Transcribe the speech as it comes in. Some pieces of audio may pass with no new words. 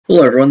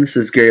Hello everyone, this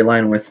is Gary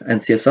Lyon with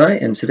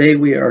NCSI, and today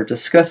we are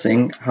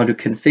discussing how to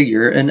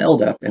configure an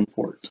LDAP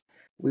import.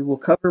 We will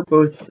cover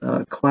both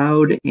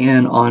cloud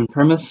and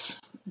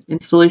on-premise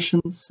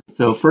installations.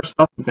 So first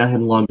off, I've gone ahead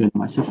and logged into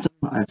my system.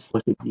 I've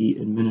selected the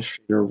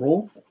administrator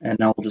role, and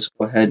now we'll just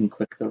go ahead and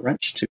click the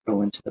wrench to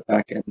go into the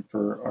back end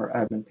for our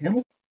admin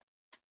panel.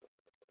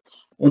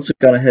 Once we've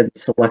gone ahead and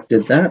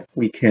selected that,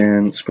 we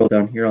can scroll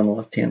down here on the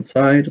left-hand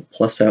side,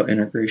 plus out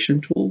integration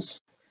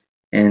tools,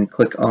 and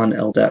click on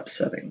LDAP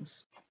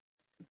settings.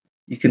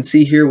 You can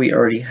see here we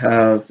already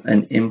have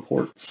an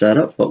import set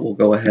up, but we'll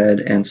go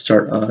ahead and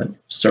start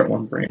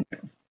one brand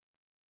new.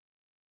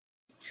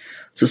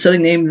 So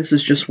setting name, this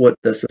is just what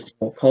the system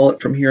will call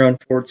it from here on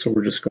forward. So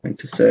we're just going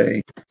to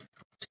say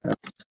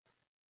test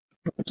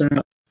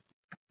LDAP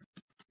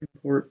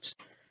import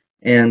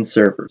and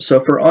server. So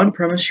for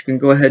on-premise, you can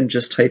go ahead and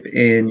just type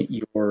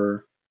in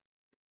your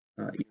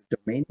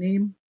domain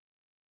name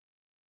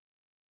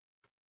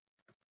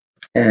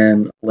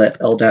and let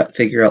LDAP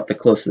figure out the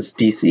closest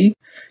DC.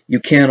 You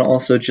can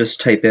also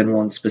just type in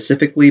one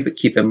specifically, but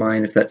keep in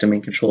mind if that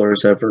domain controller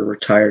is ever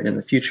retired in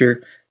the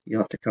future,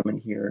 you'll have to come in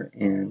here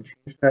and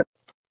change that.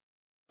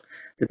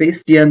 The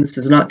base DM, this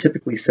is not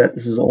typically set.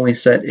 This is only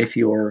set if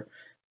you're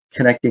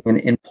connecting and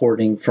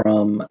importing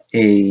from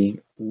a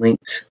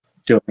linked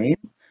domain.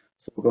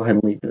 So we'll go ahead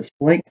and leave this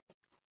blank.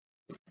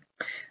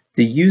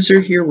 The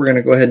user here, we're going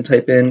to go ahead and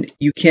type in.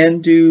 You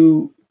can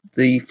do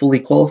the fully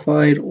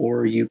qualified,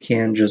 or you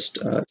can just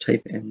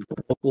type in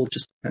the local.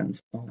 Just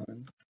depends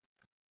on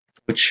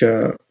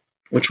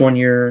which one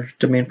your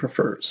domain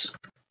prefers.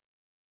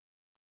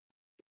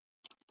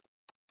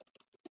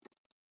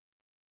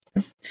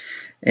 Okay.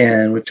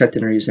 And we've typed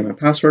in our username and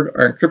password.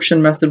 Our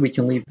encryption method, we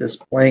can leave this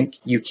blank.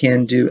 You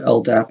can do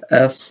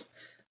LDAP-S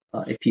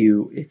if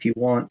you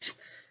want.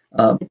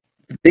 The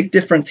big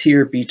difference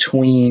here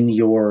between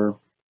your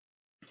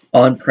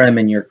on-prem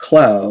and your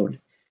cloud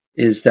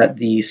is that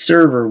the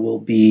server will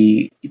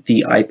be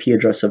the IP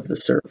address of the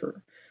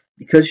server.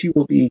 Because you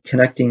will be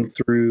connecting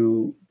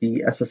through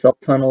the SSL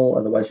tunnel,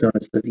 otherwise known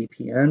as the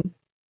VPN,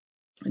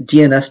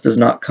 DNS does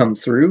not come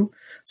through,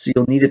 so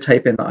you'll need to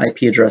type in the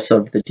IP address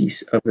of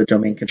the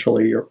domain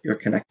controller you're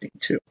connecting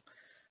to.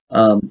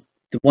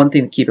 The one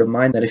thing to keep in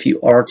mind that if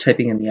you are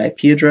typing in the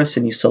IP address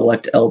and you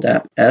select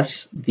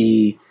LDAP-S,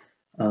 the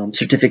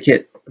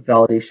certificate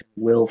validation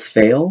will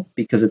fail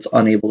because it's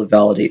unable to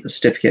validate the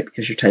certificate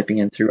because you're typing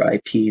in through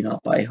IP,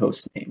 not by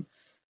host name.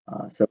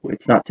 So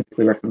it's not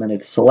typically recommended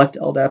to select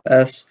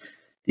LDAP-S.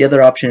 The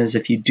other option is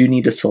if you do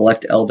need to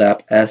select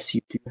LDAP-S,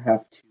 you do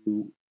have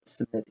to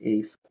submit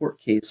a support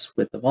case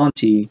with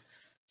Ivanti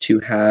to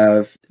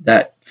have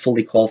that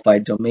fully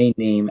qualified domain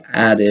name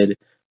added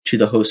to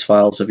the host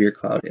files of your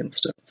cloud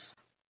instance.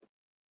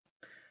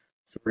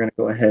 So we're going to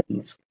go ahead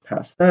and skip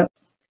past that.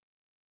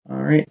 All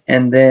right,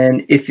 and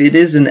then if it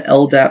is an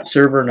LDAP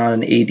server, not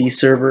an AD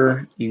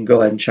server, you can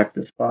go ahead and check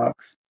this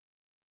box.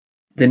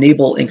 The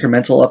enable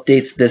incremental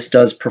updates, this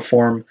does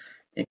perform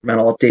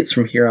incremental updates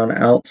from here on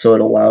out, so it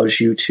allows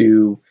you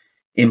to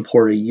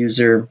import a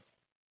user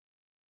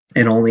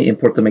and only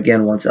import them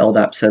again once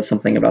LDAP says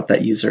something about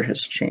that user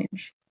has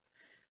changed.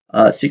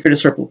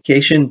 Synchronous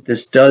replication,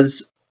 this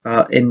does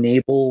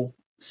enable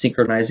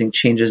synchronizing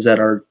changes that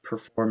are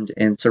performed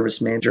in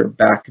Service Manager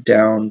back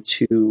down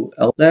to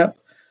LDAP.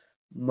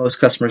 Most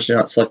customers do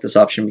not select this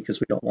option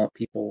because we don't want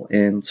people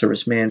in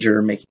Service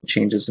Manager making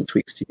changes and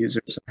tweaks to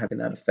users and having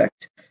that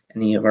affect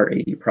any of our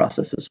AD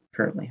processes we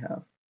currently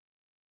have.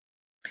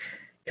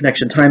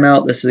 Connection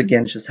timeout, this is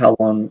again just how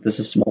long the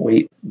system will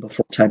wait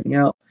before timing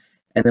out,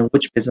 and then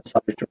which business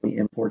object are we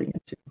importing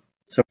into.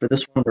 So for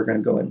this one, we're going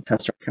to go ahead and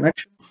test our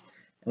connection,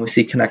 and we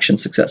see connection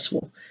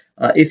successful.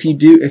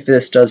 If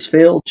this does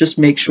fail, just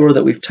make sure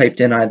that we've typed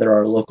in either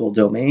our local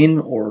domain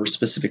or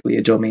specifically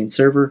a domain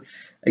server.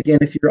 Again,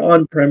 if you're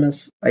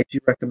on-premise, I do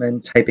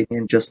recommend typing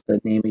in just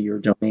the name of your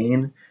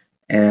domain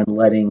and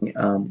letting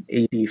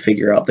AD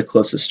figure out the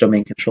closest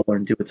domain controller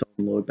and do its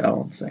own load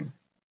balancing.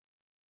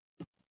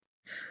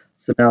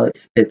 So now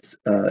it's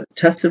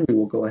tested, we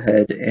will go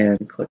ahead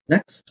and click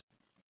Next.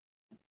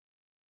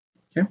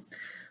 Okay.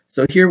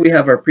 So here we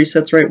have our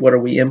presets, right? What are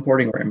we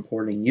importing? We're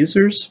importing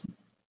users.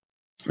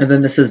 And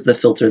then this is the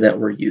filter that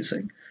we're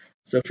using.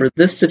 So for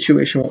this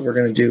situation, what we're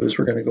going to do is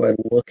we're going to go ahead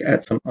and look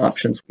at some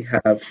options we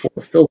have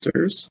for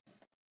filters.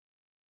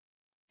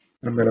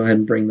 I'm going to go ahead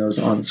and bring those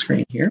on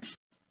screen here.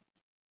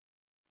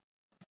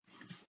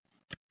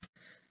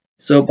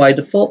 So by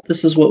default,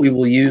 this is what we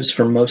will use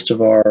for most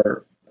of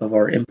our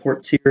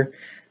imports here.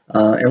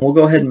 And we'll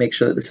go ahead and make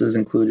sure that this is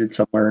included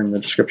somewhere in the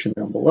description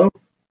down below.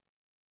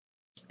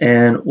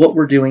 And what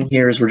we're doing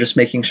here is we're just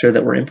making sure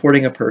that we're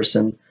importing a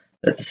person,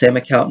 that the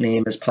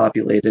sAMAccountName is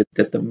populated,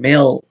 that the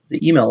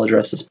email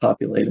address is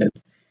populated,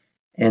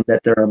 and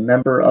that they're a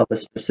member of a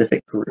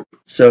specific group.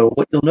 So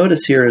what you'll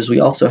notice here is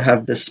we also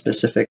have this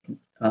specific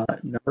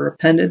number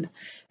appended,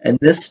 and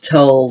this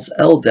tells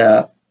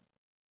LDAP,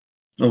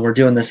 when we're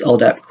doing this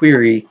LDAP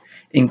query,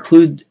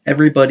 include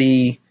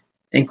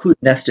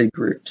nested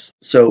groups.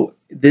 So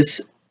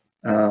this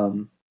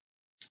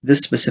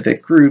this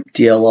specific group,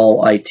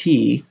 DLL-IT,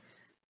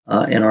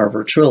 in our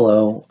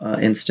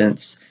vertrillo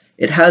instance,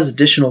 it has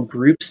additional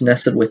groups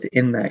nested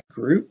within that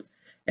group.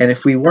 And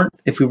if we were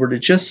to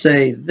just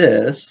say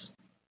this,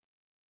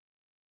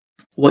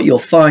 what you'll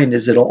find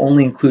is it'll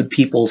only include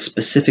people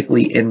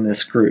specifically in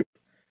this group.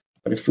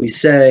 But if we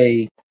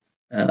say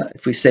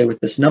with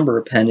this number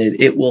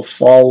appended, it will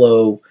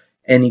follow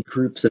any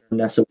groups that are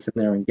nested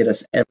within there and get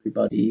us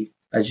everybody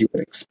as you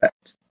would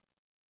expect.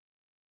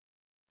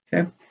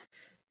 Okay,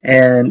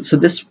 and so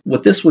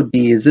what this would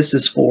be is this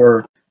is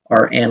for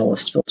our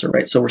analyst filter,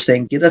 right? So we're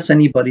saying get us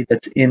anybody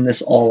that's in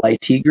this all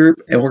IT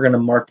group, and we're going to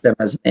mark them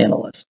as an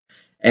analyst.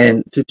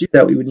 And to do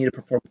that, we would need to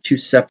perform 2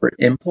 separate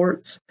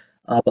imports.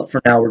 But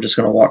for now, we're just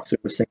going to walk through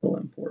a single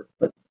import.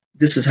 But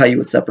this is how you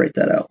would separate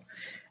that out.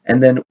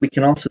 And then we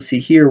can also see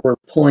here we're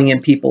pulling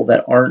in people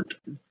that aren't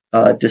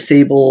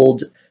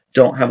disabled,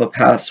 don't have a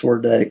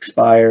password that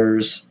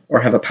expires, or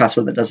have a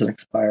password that doesn't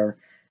expire,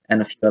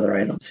 and a few other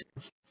items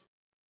here.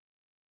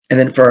 And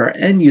then for our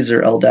end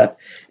user LDAP,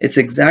 it's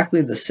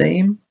exactly the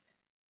same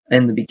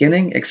in the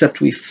beginning,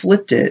 except we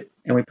flipped it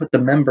and we put the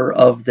member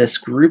of this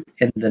group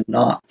in the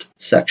not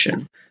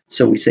section.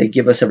 So we say,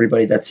 give us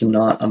everybody that's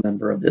not a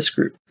member of this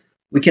group.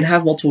 We can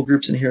have multiple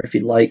groups in here if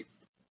you'd like,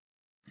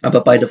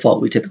 but by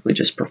default, we typically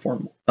just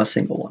perform a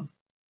single one.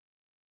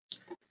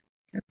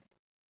 Okay.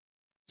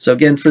 So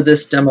again, for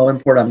this demo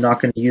import, I'm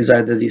not going to use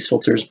either of these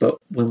filters, but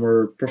when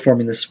we're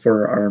performing this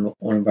for our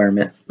own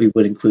environment, we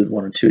would include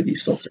 1 or 2 of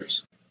these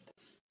filters.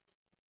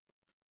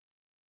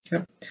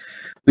 Okay.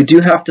 We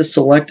do have to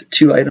select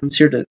 2 items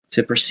here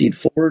to proceed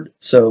forward.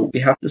 So we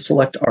have to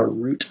select our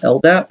root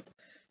LDAP,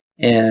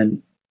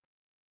 and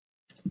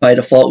by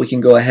default, we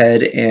can go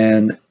ahead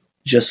and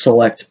just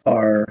select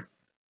our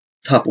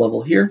top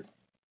level here.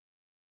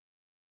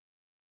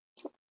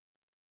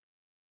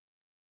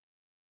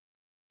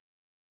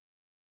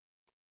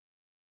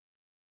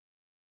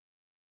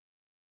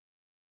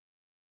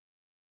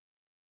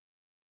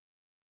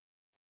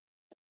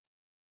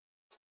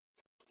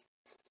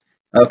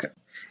 Okay.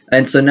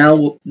 And so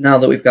now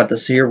that we've got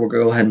this here, we'll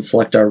go ahead and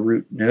select our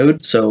root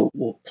node. So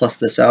we'll plus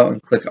this out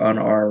and click on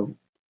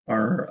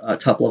our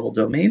top level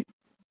domain.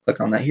 Click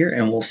on that here,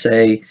 and we'll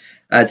say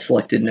add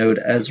selected node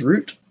as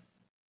root.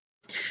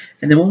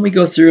 And then when we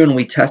go through and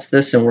we test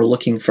this and we're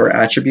looking for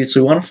attributes,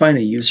 we want to find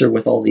a user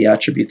with all the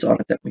attributes on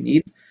it that we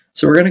need.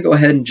 So we're going to go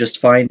ahead and just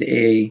find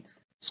a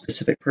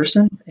specific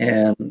person.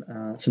 And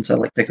since I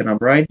like picking on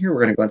Brian here,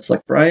 we're going to go ahead and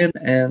select Brian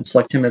and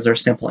select him as our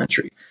sample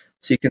entry.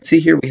 So you can see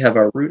here we have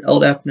our root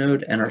LDAP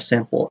node and our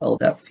sample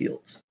LDAP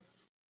fields.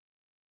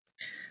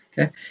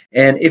 Okay,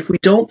 and if we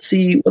don't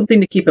see, one thing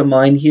to keep in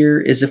mind here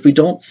is if we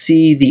don't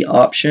see the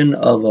option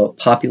of a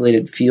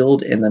populated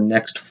field in the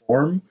next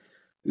form,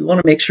 we want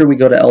to make sure we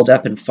go to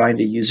LDAP and find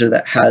a user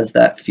that has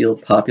that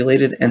field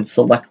populated and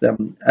select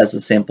them as a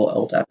sample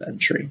LDAP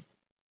entry.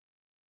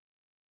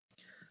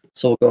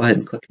 So we'll go ahead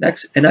and click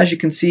next. And as you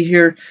can see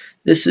here,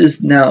 this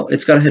is now,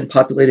 it's gone ahead and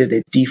populated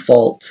a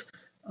default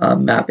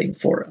mapping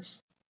for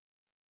us.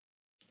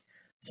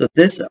 So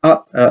this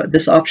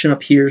option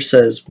up here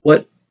says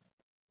what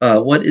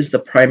is the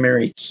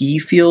primary key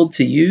field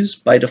to use.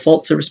 By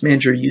default, Service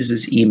Manager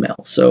uses email.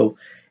 So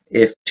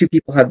if 2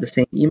 people have the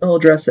same email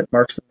address, it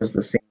marks them as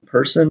the same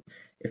person.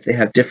 If they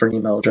have different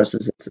email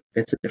addresses,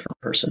 it's a different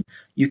person.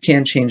 You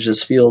can change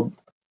this field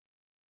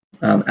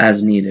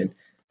as needed.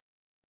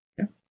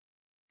 Okay.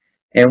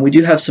 And we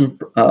do have some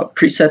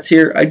presets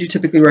here. I do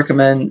typically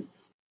recommend,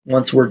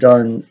 once we're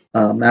done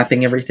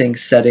mapping everything,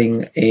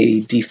 setting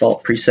a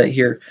default preset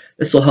here.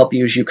 This will help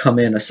you as you come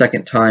in a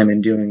second time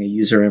and doing a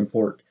user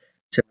import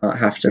to not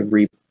have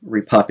to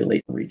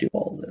repopulate and redo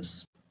all of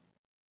this.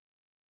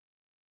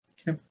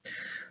 Okay.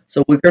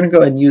 So we're going to go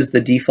ahead and use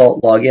the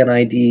default login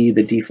ID,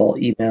 the default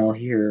email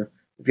here.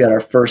 We've got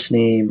our first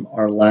name,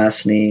 our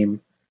last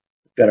name,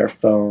 we've got our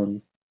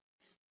phone.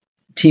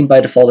 Team by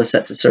default is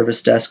set to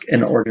service desk,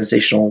 and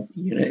organizational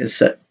unit is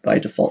set by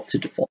default to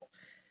default.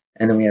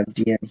 And then we have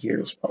DN here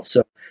as well.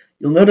 So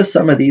you'll notice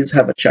some of these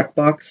have a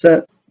checkbox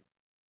set,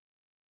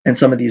 and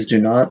some of these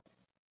do not.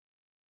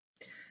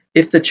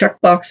 If the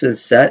checkbox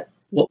is set,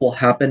 what will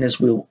happen is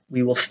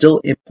we will still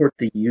import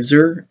the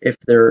user if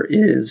there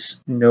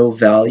is no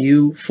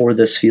value for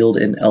this field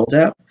in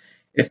LDAP.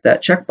 If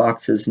that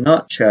checkbox is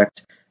not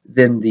checked,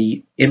 then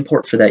the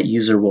import for that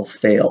user will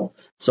fail.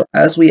 So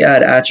as we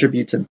add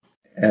attributes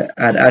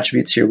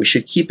here, we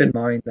should keep in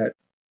mind that,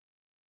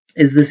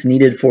 is this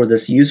needed for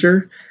this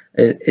user?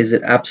 Is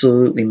it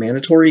absolutely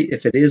mandatory?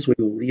 If it is, we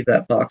will leave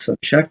that box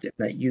unchecked and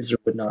that user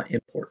would not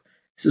import.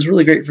 This is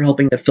really great for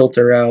helping to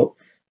filter out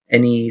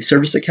any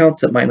service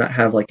accounts that might not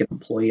have like an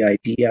employee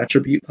ID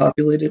attribute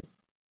populated.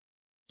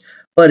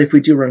 But if we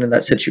do run into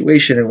that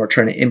situation and we're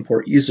trying to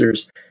import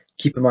users,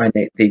 keep in mind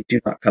they do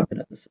not come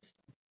into the system.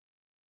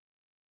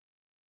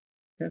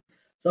 Okay.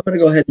 So I'm going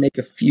to go ahead and make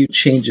a few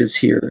changes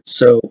here.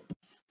 So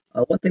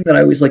one thing that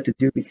I always like to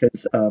do,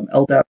 because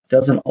LDAP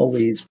doesn't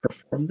always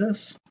perform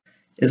this,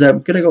 is I'm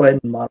going to go ahead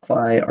and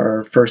modify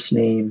our first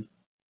name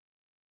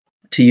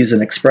to use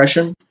an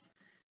expression.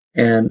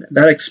 And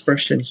that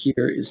expression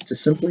here is to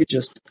simply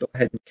just go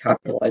ahead and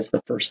capitalize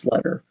the first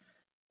letter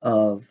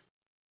of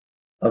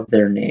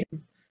their name.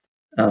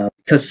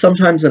 Because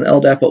sometimes in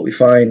LDAP what we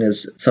find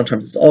is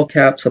sometimes it's all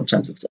caps,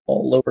 sometimes it's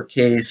all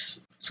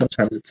lowercase,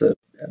 sometimes it's a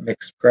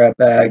mixed grab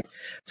bag.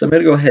 So I'm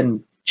going to go ahead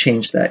and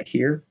change that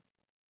here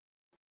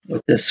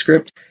with this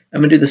script.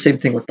 I'm going to do the same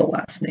thing with the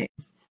last name.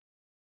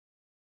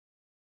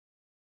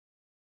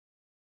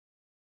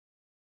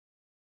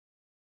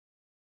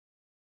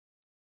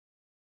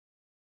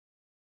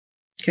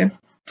 Okay,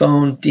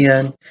 phone,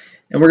 DN,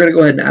 and we're going to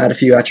go ahead and add a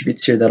few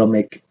attributes here that'll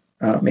make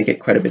it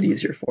quite a bit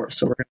easier for us.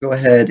 So we're going to go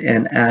ahead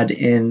and add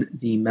in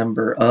the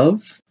member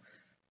of.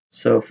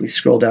 So if we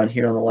scroll down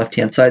here on the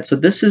left-hand side, so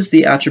this is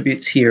the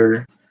attributes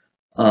here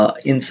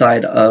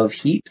inside of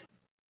heat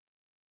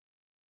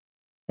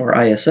or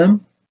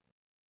ISM.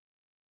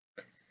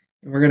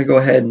 And we're going to go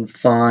ahead and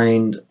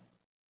find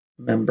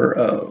member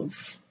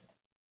of.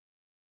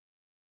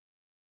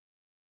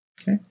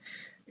 Okay.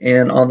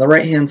 And on the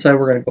right-hand side,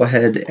 we're going to go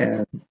ahead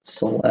and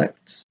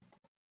select.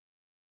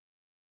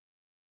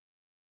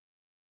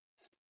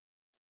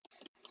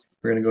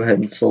 We're going to go ahead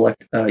and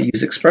select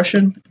use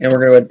expression, and we're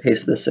going to go ahead and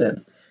paste this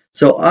in.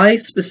 So I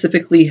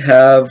specifically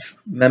have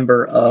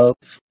member of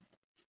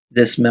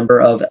this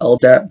member of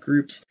LDAP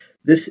groups.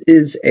 This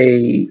is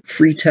a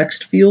free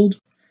text field,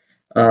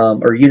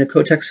 or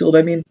Unicode text field,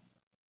 I mean.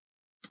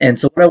 And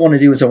so what I want to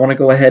do is I want to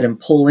go ahead and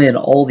pull in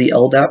all the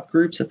LDAP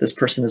groups that this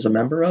person is a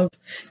member of,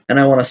 and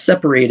I want to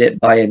separate it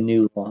by a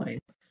new line.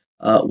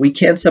 We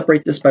can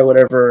separate this by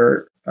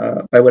whatever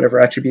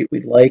attribute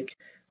we'd like,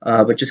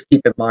 but just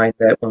keep in mind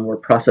that when we're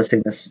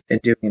processing this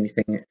and doing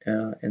anything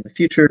in the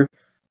future,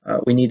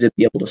 we need to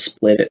be able to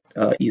split it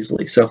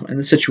easily. So in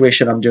this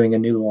situation, I'm doing a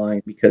new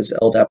line because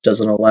LDAP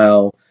doesn't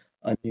allow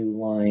a new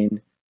line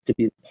to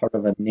be part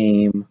of a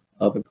name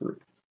of a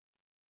group.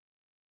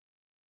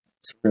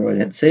 So we're going to go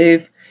ahead and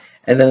save.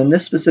 And then in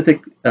this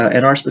specific,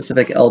 in our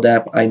specific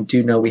LDAP, I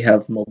do know we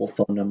have mobile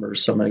phone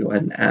numbers, so I'm going to go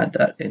ahead and add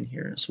that in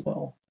here as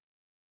well.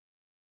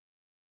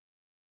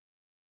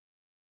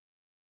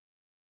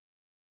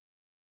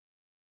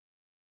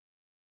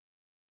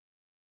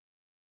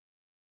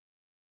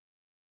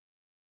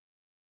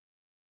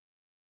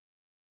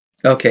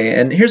 Okay,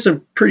 and here's a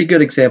pretty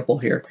good example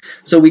here.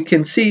 So we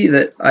can see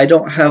that I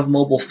don't have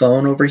mobile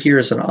phone over here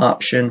as an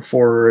option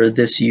for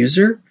this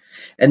user.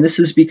 And this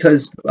is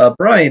because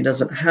Brian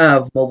doesn't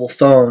have mobile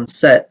phone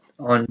set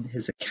on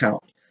his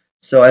account.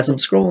 So as I'm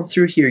scrolling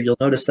through here, you'll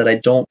notice that I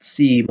don't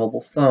see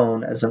mobile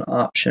phone as an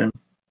option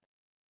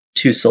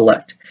to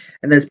select.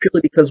 And that's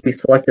purely because we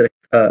selected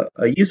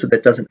a user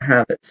that doesn't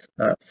have it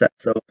set.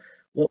 So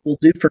what we'll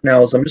do for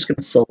now is I'm just going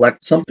to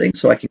select something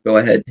so I can go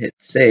ahead and hit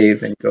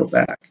save and go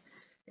back.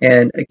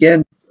 And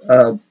again,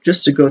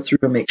 just to go through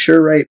and make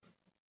sure, right,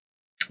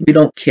 we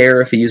don't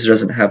care if a user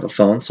doesn't have a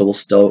phone, so we'll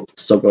still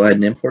go ahead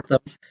and import them.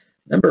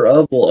 Member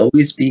of will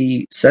always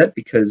be set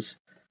because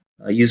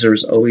a user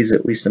is always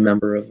at least a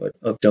member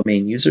of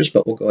domain users,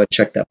 but we'll go ahead and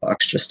check that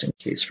box just in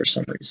case for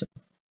some reason.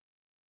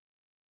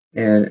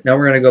 And now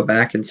we're going to go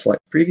back and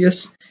select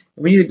previous.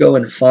 And we need to go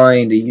and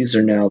find a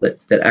user now that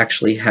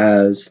actually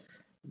has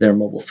their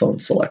mobile phone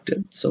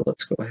selected. So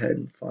let's go ahead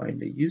and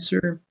find a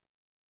user.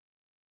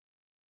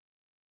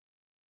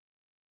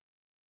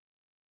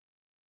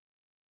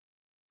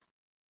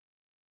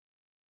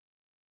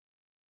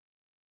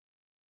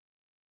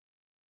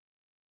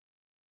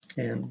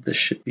 And this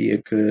should be a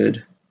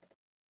good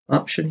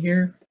option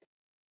here.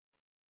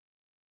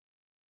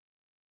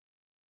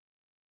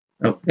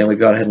 Oh, and we've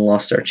gone ahead and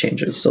lost our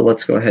changes. So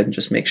let's go ahead and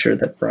just make sure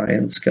that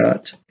Brian's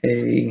got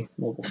a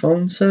mobile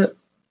phone set.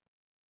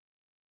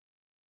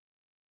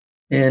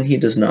 And he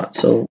does not.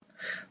 So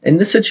in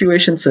this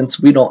situation, since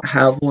we don't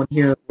have one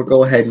here, we'll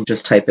go ahead and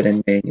just type it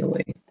in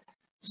manually.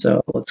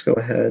 So let's go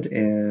ahead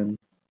and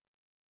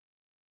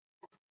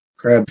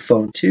grab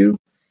phone 2.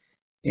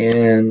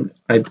 And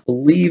I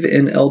believe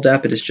in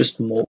LDAP it is just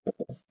mobile.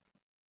 If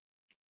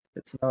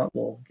it's not,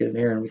 we'll get an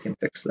error and we can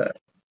fix that.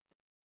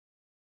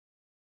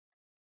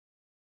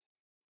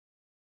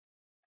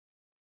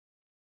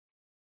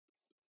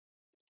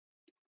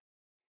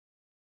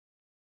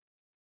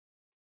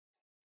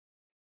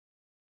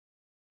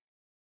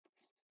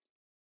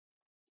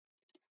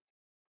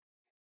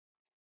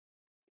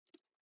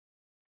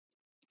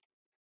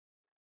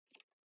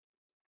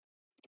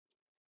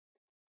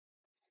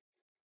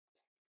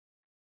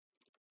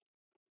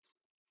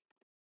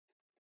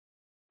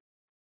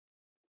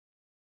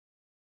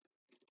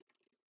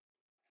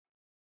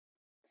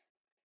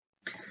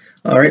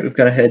 All right, we've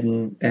gone ahead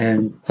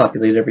and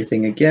populated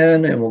everything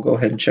again, and we'll go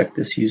ahead and check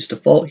this use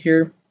default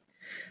here.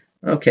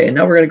 Okay, and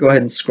now we're going to go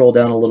ahead and scroll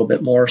down a little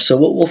bit more. So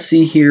what we'll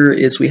see here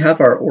is we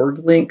have our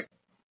org link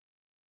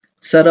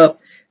set up,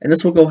 and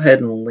this will go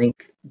ahead and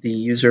link the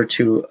user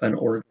to an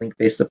org link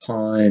based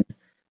upon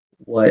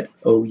what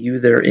OU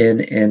they're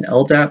in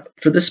LDAP.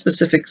 For this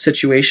specific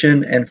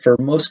situation, and for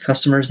most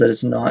customers, that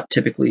is not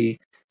typically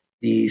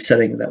the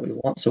setting that we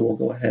want. So we'll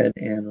go ahead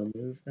and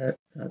remove that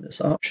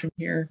this option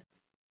here.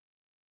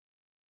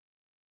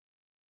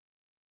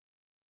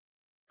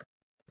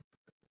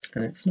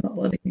 And it's not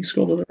letting me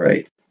scroll to the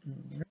right.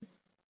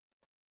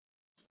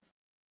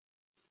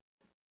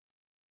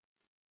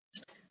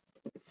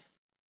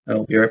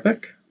 I'll be right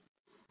back.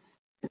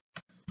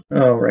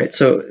 All right,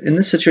 so in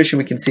this situation,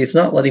 we can see it's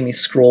not letting me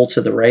scroll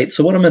to the right.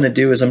 So what I'm going to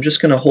do is I'm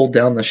just going to hold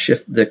down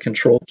the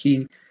control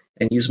key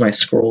and use my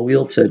scroll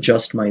wheel to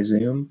adjust my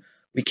zoom.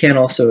 We can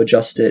also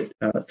adjust it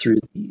through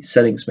the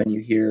settings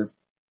menu here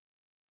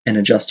and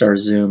adjust our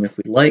zoom if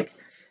we'd like.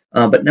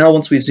 But now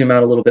once we zoom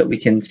out a little bit, we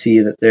can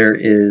see that there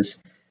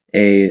is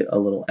a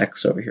little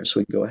X over here.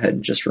 So we can go ahead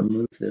and just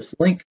remove this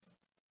link.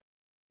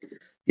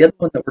 The other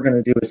one that we're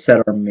going to do is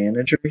set our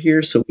manager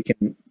here. So we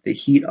can, the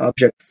heat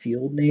object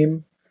field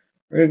name,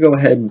 we're going to go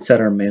ahead and set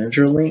our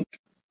manager link.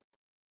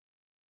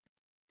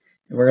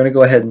 And we're going to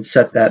go ahead and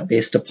set that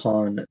based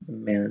upon the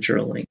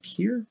manager link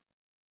here.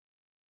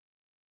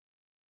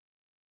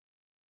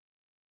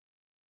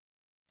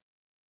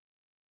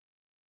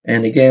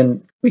 And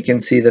again, we can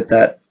see that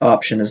that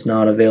option is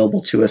not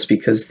available to us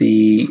because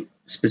the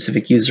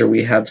specific user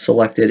we have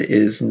selected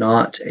is does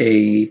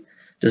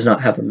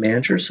not have a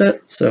manager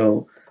set.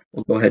 So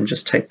we'll go ahead and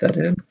just type that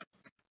in.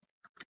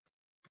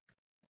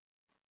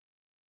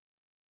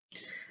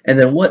 And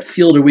then what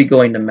field are we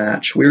going to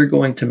match? We're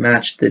going to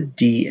match the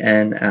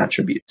DN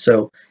attribute.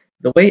 So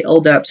the way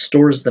LDAP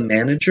stores the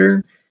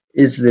manager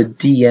is the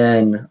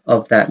DN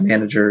of that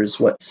manager is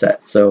what's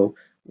set. So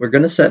we're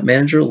going to set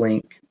manager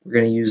link, we're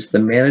going to use the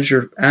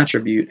manager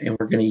attribute, and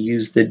we're going to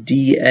use the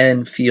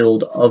DN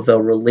field of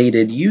the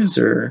related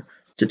user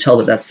to tell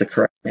that that's the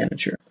correct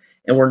manager.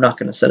 And we're not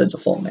going to set a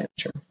default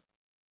manager.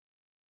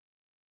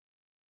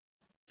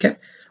 Okay.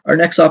 Our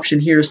next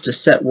option here is to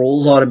set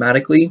roles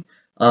automatically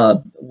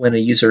when a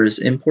user is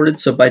imported.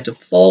 So by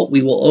default,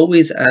 we will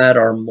always add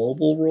our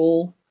mobile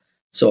role.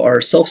 So our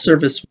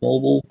self-service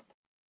mobile,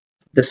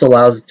 this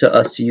allows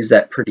us to use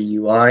that pretty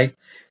UI.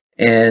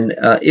 And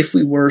if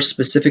we were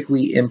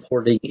specifically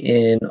importing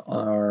in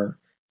our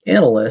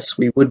analysts,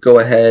 we would go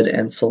ahead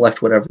and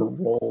select whatever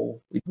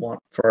role we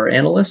want for our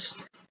analysts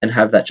and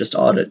have that just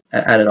added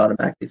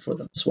automatically for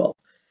them as well.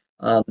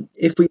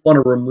 If we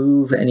want to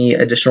remove any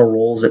additional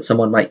roles that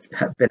someone might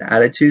have been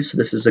added to, so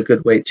this is a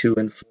good way to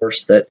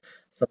enforce that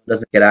someone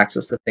doesn't get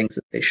access to things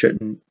that they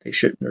shouldn't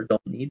or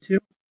don't need to,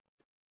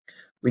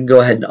 we can go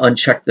ahead and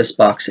uncheck this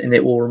box and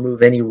it will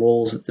remove any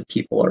roles that the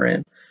people are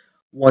in.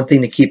 One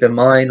thing to keep in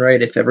mind,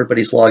 right, if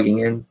everybody's logging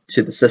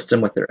into the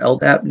system with their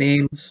LDAP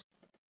names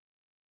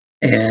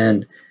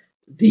and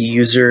the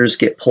users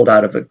get pulled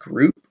out of a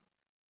group,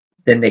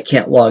 then they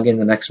can't log in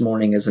the next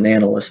morning as an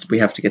analyst. We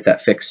have to get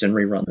that fixed and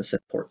rerun this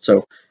import.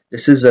 So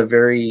this is a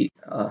very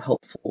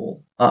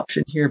helpful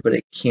option here, but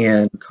it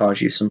can cause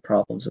you some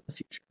problems in the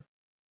future.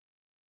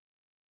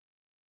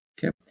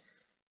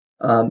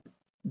 Okay.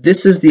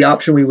 This is the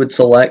option we would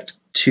select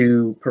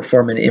to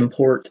perform an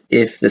import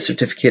if the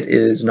certificate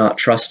is not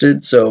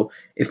trusted. So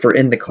if we're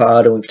in the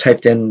cloud and we've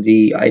typed in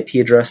the IP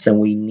address and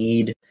we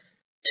need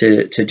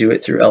to do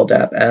it through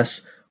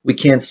LDAP-S, we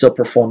can still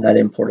perform that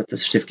import if the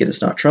certificate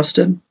is not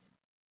trusted.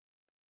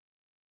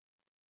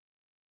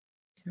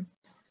 Okay.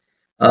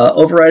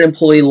 Override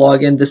employee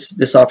login,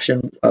 this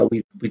option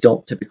we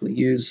don't typically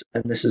use,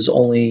 and this is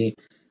only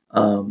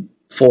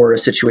for a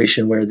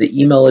situation where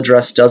the email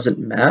address doesn't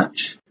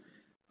match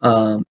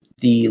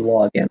the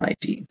login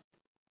ID.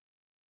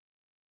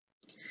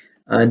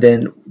 And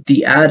then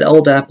the add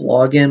LDAP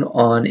login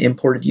on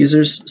imported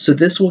users. So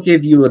this will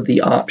give you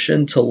the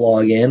option to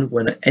log in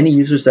when any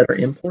users that are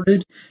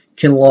imported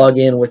can log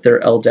in with their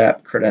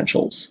LDAP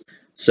credentials.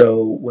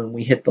 So when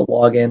we hit the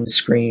login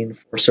screen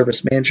for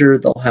Service Manager,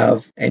 they'll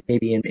have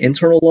maybe an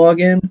internal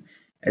login,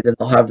 and then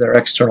they'll have their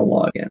external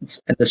logins.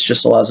 And this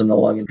just allows them to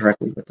log in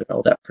directly with their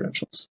LDAP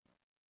credentials.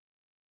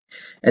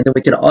 And then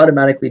we can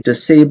automatically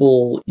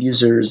disable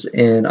users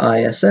in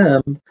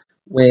ISM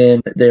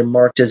when they're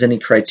marked as any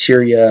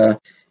criteria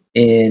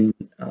in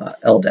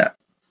LDAP.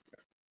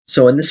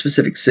 So in this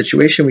specific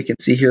situation, we can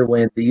see here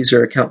when the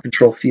user account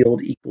control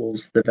field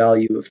equals the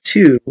value of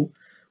 2,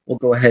 we'll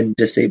go ahead and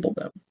disable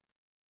them.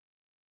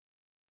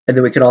 And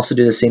then we can also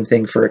do the same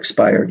thing for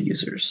expired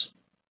users.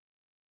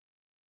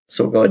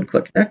 So we'll go ahead and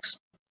click Next.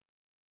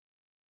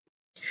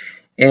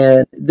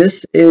 And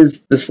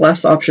this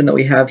last option that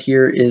we have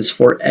here is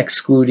for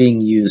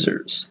excluding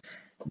users.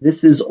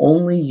 This is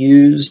only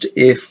used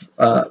if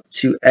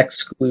to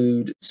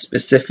exclude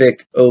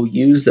specific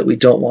OUs that we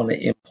don't want to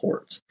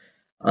import.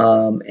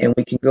 And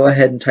we can go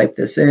ahead and type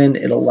this in.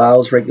 It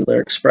allows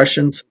regular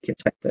expressions, so we can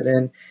type that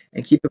in.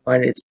 And keep in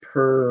mind it's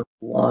per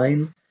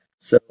line.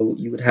 So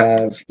you would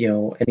have,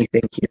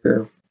 anything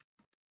here,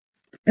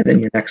 and then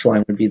your next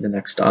line would be the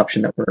next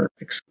option that we're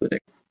excluding.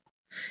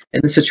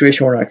 In this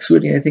situation, we're not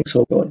excluding anything, so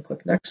we'll go ahead and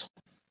click Next.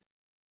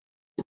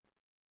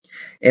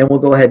 And we'll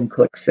go ahead and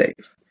click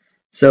Save.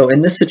 So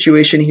in this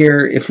situation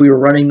here, if we were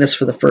running this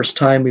for the first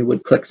time, we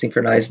would click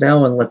Synchronize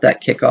Now and let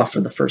that kick off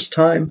for the first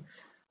time.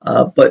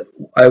 But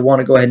I want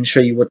to go ahead and show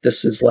you what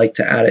this is like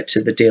to add it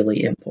to the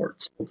daily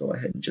imports. We'll go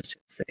ahead and just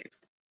hit Save.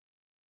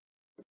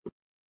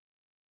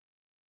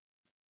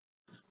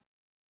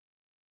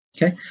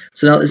 Okay,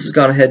 so now this has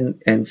gone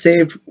ahead and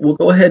saved. We'll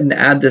go ahead and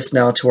add this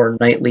now to our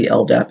nightly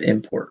LDAP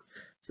import.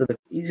 So the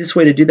easiest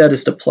way to do that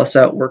is to plus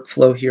out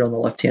workflow here on the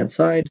left-hand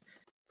side,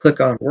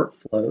 click on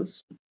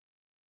workflows.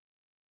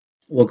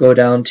 We'll go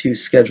down to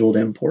scheduled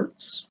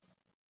imports.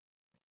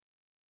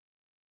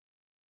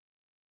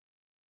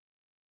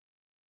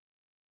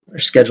 Or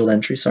scheduled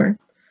entry, sorry.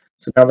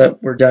 So now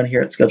that we're done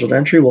here at scheduled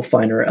entry, we'll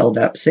find our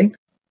LDAP sync.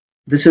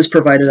 This is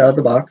provided out of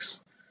the box,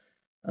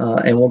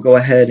 and we'll go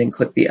ahead and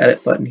click the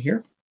edit button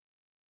here.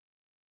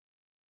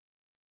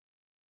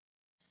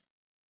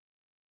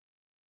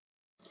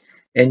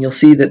 And you'll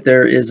see that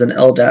there is an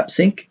LDAP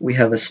sync. We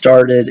have a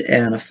started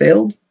and a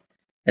failed.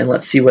 And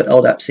let's see what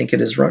LDAP sync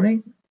it is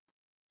running.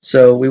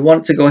 So we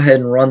want to go ahead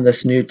and run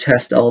this new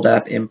test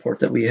LDAP import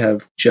that we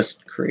have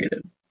just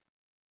created.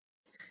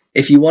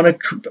 If you want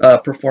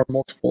to perform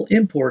multiple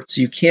imports,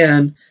 you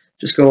can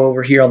just go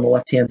over here on the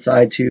left-hand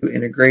side to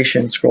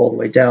integration, scroll all the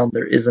way down.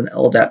 There is an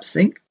LDAP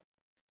sync,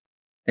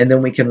 and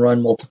then we can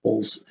run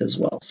multiples as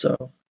well.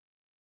 So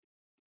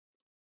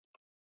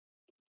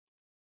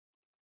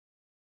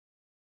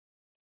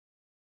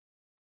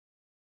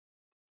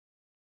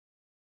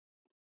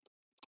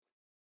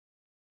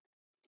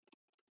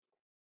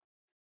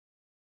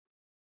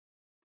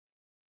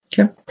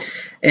okay.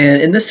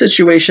 And in this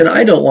situation,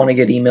 I don't want to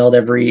get emailed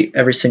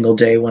every single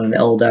day when an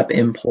LDAP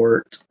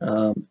import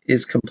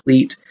is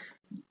complete.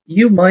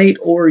 You might,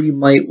 or you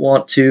might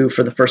want to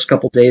for the first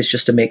couple days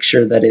just to make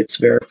sure that it's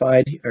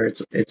verified or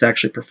it's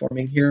actually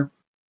performing here.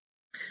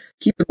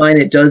 Keep in mind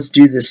it does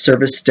do this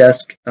service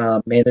desk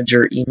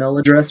manager email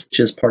address, which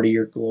is part of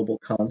your global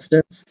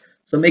constants.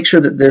 So make sure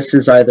that this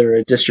is either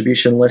a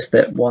distribution list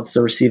that wants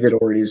to receive it,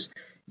 or it is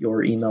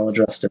your email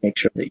address to make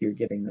sure that you're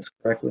getting this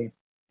correctly.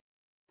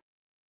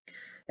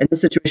 In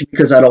this situation,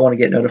 because I don't want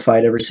to get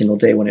notified every single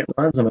day when it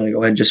runs, I'm going to go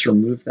ahead and just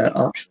remove that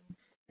option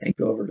and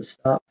go over to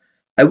stop.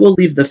 I will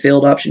leave the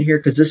failed option here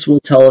because this will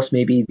tell us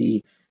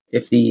maybe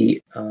if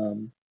the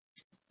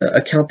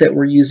account that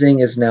we're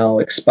using is now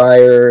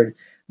expired,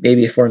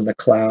 maybe if we're in the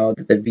cloud,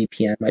 that the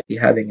VPN might be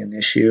having an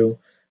issue,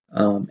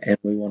 and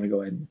we want to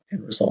go ahead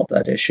and resolve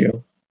that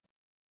issue.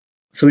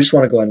 So we just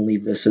want to go ahead and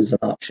leave this as an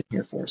option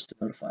here for us to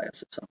notify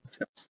us if something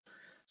fails.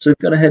 So we've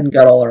gone ahead and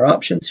got all our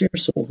options here,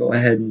 so we'll go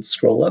ahead and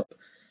scroll up.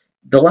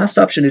 The last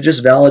option to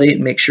just validate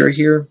and make sure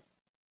here,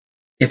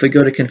 if we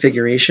go to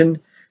configuration,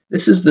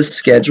 this is the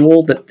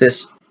schedule that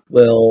this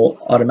will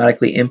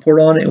automatically import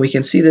on, and we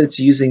can see that it's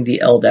using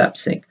the LDAP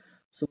sync.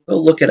 So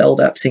we'll look at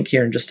LDAP sync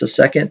here in just a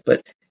second,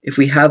 but if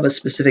we have a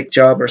specific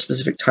job or a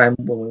specific time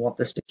when we want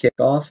this to kick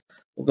off,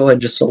 we'll go ahead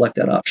and just select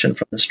that option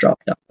from this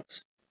drop-down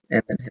list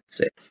and then hit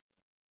save.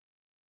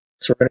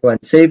 So we're going to go ahead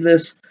and save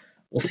this.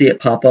 We'll see it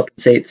pop up and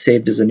say it's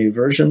saved as a new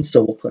version,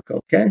 so we'll click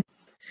OK.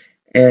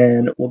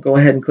 And we'll go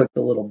ahead and click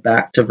the little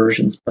back to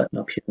versions button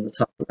up here in the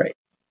top right.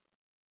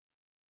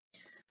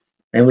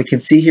 And we can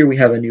see here we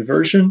have a new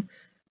version,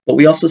 but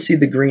we also see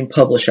the green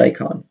publish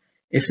icon.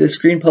 If this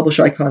green publish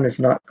icon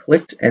is not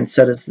clicked and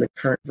set as the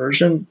current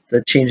version,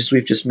 the changes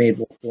we've just made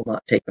will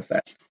not take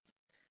effect.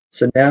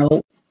 So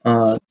now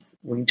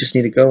we just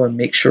need to go and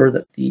make sure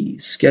that the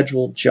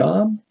scheduled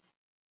job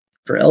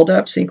for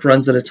LDAP sync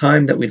runs at a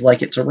time that we'd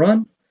like it to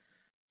run.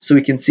 So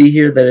we can see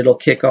here that it'll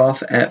kick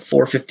off at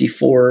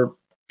 4:54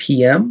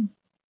 p.m.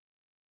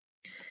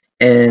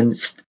 And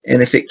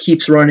if it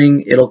keeps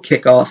running, it'll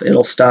kick off.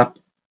 It'll stop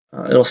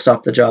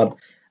the job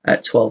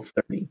at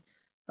 12:30.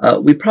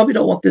 We probably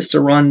don't want this to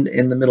run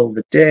in the middle of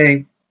the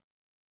day,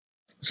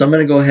 so I'm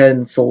going to go ahead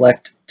and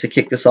select to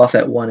kick this off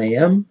at 1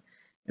 a.m.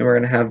 and we're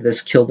going to have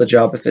this kill the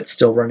job if it's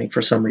still running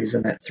for some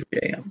reason at 3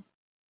 a.m.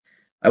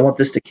 I want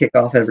this to kick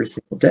off every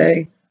single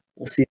day.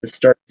 We'll see the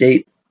start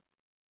date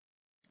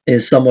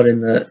is somewhat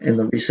in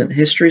the recent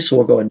history, so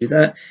we'll go ahead and do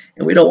that.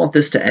 And we don't want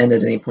this to end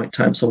at any point in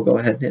time, so we'll go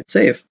ahead and hit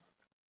save.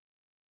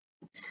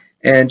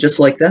 And just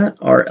like that,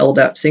 our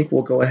LDAP sync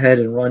will go ahead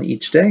and run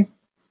each day.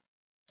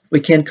 We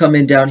can come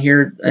in down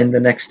here in the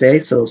next day,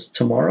 so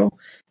tomorrow,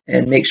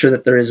 and make sure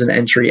that there is an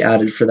entry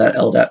added for that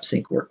LDAP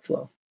sync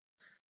workflow.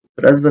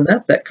 But other than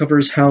that, that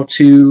covers how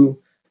to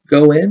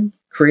go in,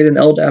 create an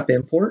LDAP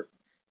import,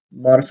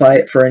 modify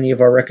it for any of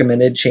our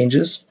recommended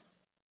changes,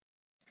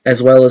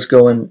 as well as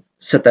go and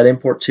set that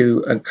import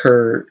to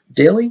occur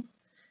daily,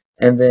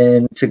 and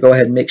then to go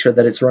ahead and make sure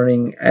that it's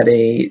running at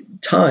a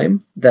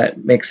time that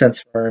makes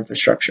sense for our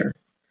infrastructure.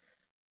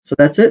 So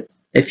that's it.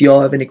 If you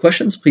all have any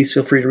questions, please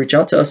feel free to reach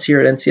out to us here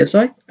at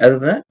NCSI. Other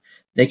than that,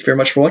 thank you very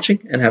much for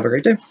watching and have a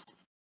great day.